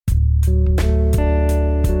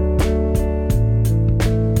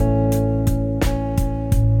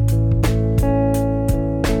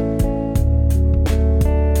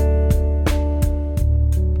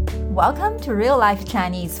to Real Life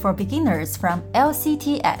Chinese for Beginners from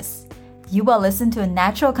LCTS. You will listen to a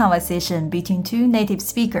natural conversation between two native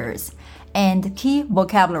speakers and key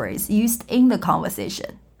vocabularies used in the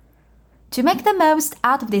conversation. To make the most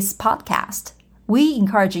out of this podcast, we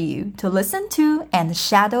encourage you to listen to and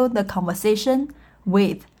shadow the conversation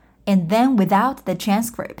with and then without the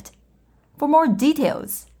transcript. For more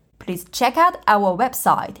details, please check out our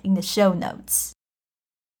website in the show notes.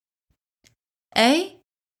 哎，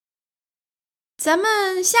咱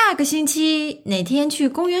们下个星期哪天去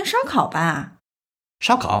公园烧烤吧？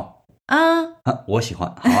烧烤我喜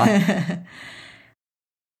欢，好啊。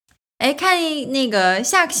哎，看那个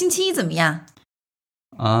下个星期一怎么样？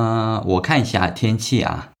我看一下天气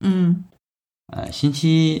啊。星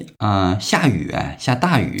期下雨，下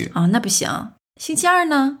大雨。那不行。星期二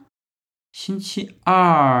呢？星期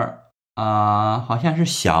二好像是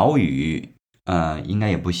小雨，应该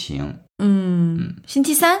也不行。星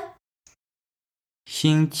期三？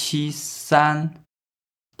星期三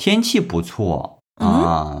天气不错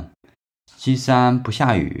星期三不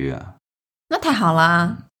下雨。那太好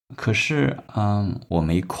了。可是我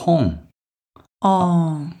没空。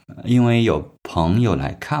因为有朋友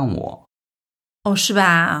来看我。是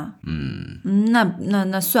吧？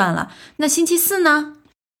那算了。那星期四呢？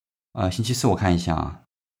星期四我看一下啊。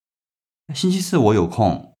星期四我有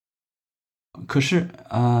空，可是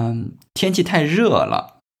天气太热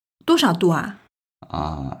了。多少度啊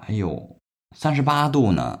还有38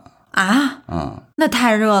度呢。那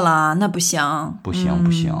太热了，那不行。不行。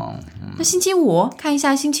那星期五看一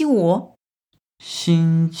下星期五。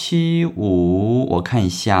星期五我看一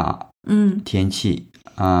下天气。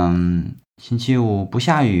星期五不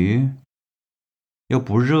下雨，又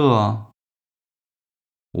不热，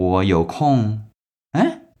我有空。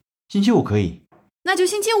星期五可以。那就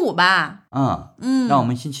星期五吧。那我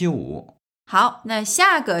们星期五。好，那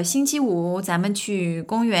下个星期五咱们去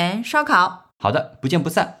公园烧烤。好的，不见不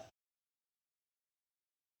散。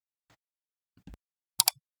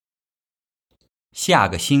下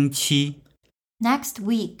个星期。Next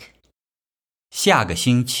week. 下个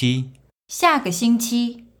星期。下个星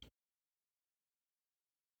期。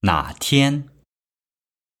哪天？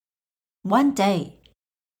 One day.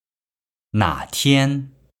 哪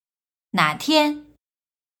天？哪天？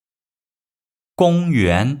公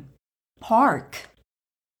园。Park.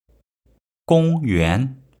 公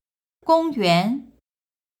园。公园。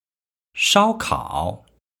烧烤。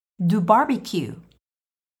Do barbecue.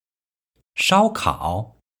 烧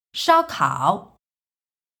烤。烧烤。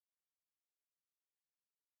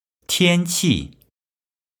天气。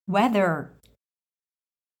Weather.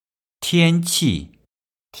 天气。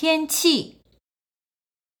天气。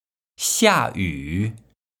下雨。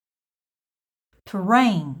To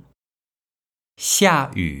rain.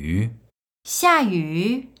 下雨。下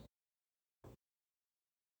雨。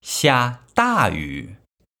下大雨。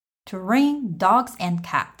To rain dogs and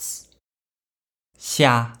cats.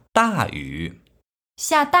 下大雨。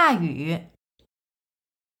下大雨。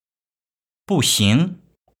不行。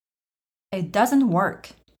It doesn't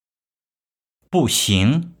work. 不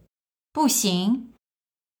行。不行。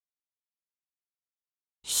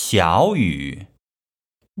小雨。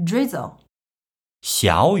Drizzle.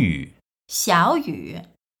 小雨。小雨。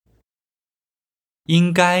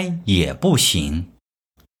应该也不行。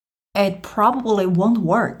It probably won't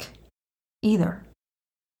work either.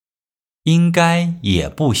 应该也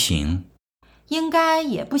不行。应该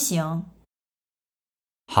也不行。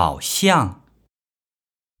好像。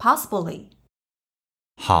Possibly.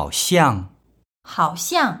 好像。好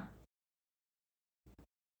像。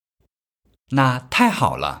那太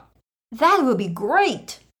好了。That would be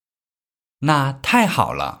great. 那太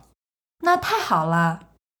好了。那太好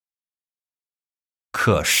了。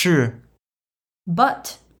可是。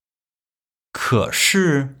But. 可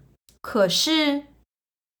是。可是。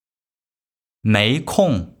没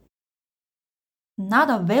空。Not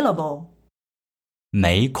available.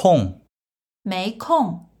 没空。没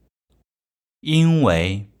空。因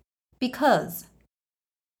为。Because.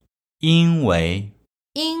 因为。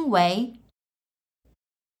因为。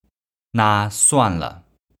那算了。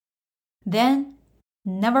Then,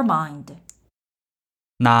 never mind.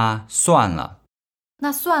 那算了。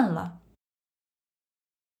那算了。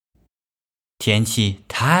天气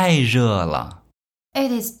太热了。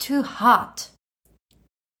It is too hot.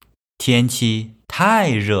 天气太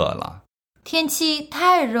热了。天气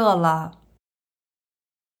太热了。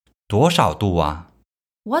多少度啊？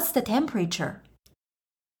 What's the temperature?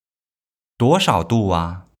 多少度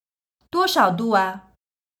啊？多少度啊？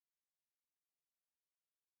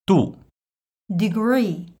度。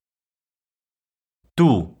Degree.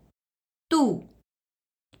 度。度。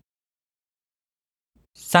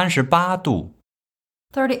38度。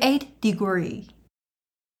38 degree.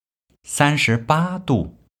 38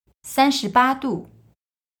度。38度。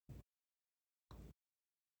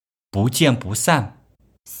不见不散。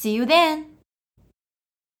See you then.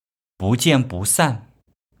 不见不散。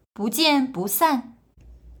不见不散。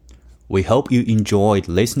We hope you enjoyed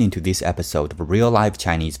listening to this episode of Real Life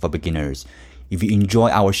Chinese for Beginners. If you enjoy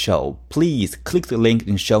our show, please click the link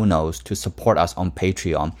in show notes to support us on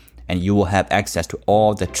Patreon, and you will have access to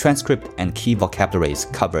all the transcript and key vocabularies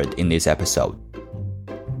covered in this episode.